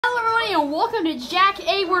and welcome to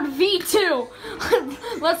JackA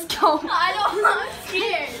V2. Let's go. I'm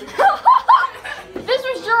scared. This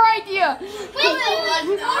was your idea. Wait,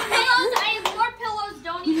 more pillows. I have more pillows.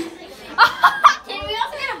 Don't even think it. Can we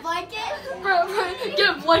also get a blanket? Bro,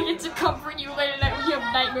 get a blanket to comfort you later tonight when you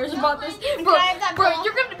have nightmares about this. Bro,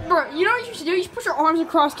 you know what you should do? You should put your arms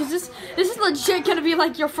across, because this is legit gonna be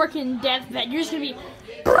like your freaking deathbed. You're just gonna be.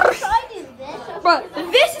 Bro,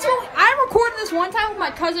 this is what I recorded this one time with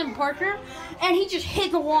my cousin Parker, and he just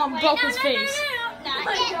hit the wall and broke his face. No. Oh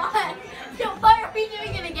my god. Why are we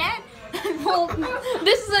doing it again? Well,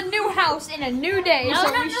 this is a new house in a new day,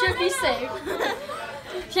 so we should be safe.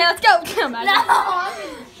 Okay, let's go. Come on.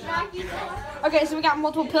 Okay, so we got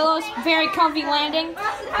multiple pillows, very comfy landing.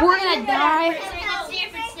 We're gonna die.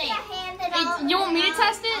 You want me to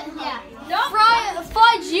test it? Yeah.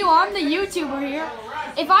 Fudge you, I'm the YouTuber here.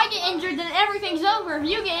 If I get injured, then everything's over. If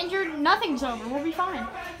you get injured, nothing's over. We'll be fine.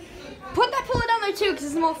 Put that pillow down there too, because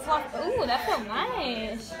it's more fluff. Ooh, that felt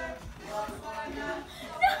nice.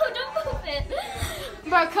 No, don't move it.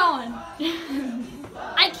 Bro, Colin.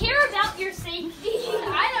 I care about your safety.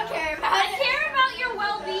 I don't care about it. I care about your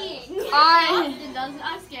well-being. Austin doesn't.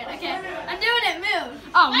 I'm scared. Okay. I'm doing it. Move.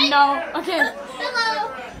 Oh, no. Okay.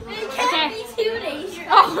 Hello. It can't be 2 days.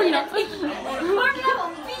 Oh, no. Marvin, I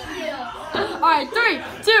will beat you. Alright, 3,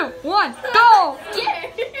 2, 1, go!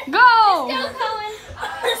 Scared. Go! Still going.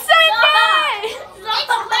 Say nay!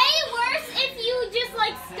 It's way worse if you just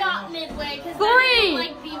like stop midway.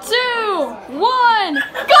 3, 2, 1,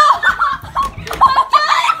 go!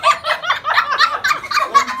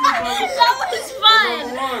 That was fun.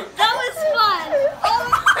 That was fun. Oh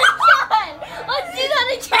my god. Let's do that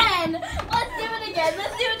again. Let's do it again.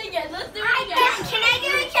 Let's do it again. Let's do it again. Can I do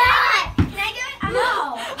it again? Can I do it? No.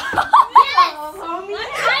 Yes.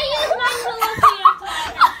 I use my Philippine.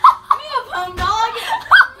 Move, home dog.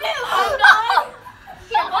 Move, home dog.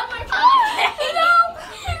 Yeah, one more time. No!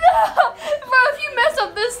 Bro, if you mess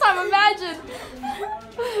up this time, imagine.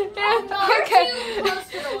 Okay.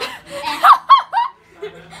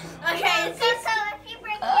 Okay, so if you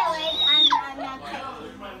break your leg, I'm not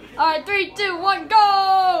taking. Alright, 3, 2, 1,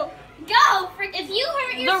 go! Go! If you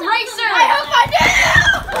hurt yourself, The racer! I hope I do!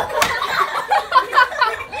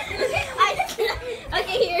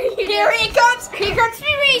 Okay, Here he comes! Here comes the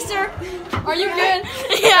racer! Are you good?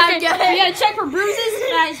 Yeah, I'm good. You gotta check for bruises?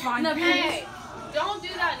 Nah, he's fine. Hey, don't do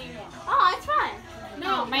that anymore. Oh, it's fine.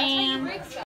 No, man.